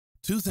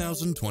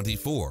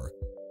2024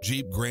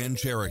 Jeep Grand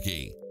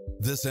Cherokee.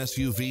 This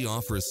SUV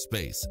offers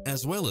space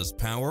as well as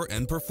power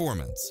and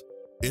performance.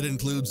 It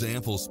includes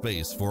ample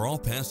space for all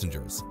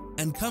passengers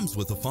and comes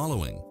with the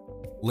following: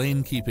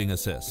 lane keeping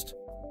assist,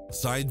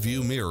 side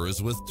view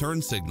mirrors with turn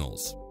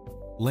signals,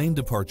 lane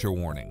departure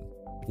warning,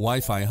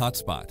 Wi-Fi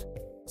hotspot,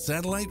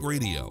 satellite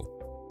radio,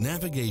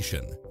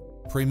 navigation,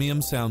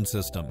 premium sound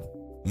system,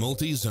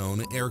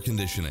 multi-zone air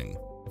conditioning,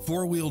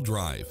 four-wheel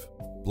drive,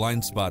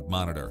 blind spot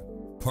monitor,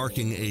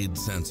 parking aid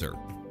sensor,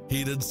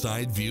 heated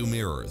side view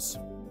mirrors,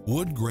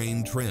 wood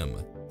grain trim,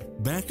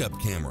 backup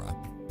camera,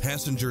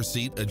 passenger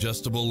seat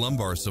adjustable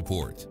lumbar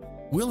support.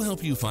 We'll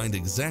help you find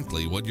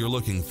exactly what you're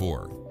looking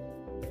for.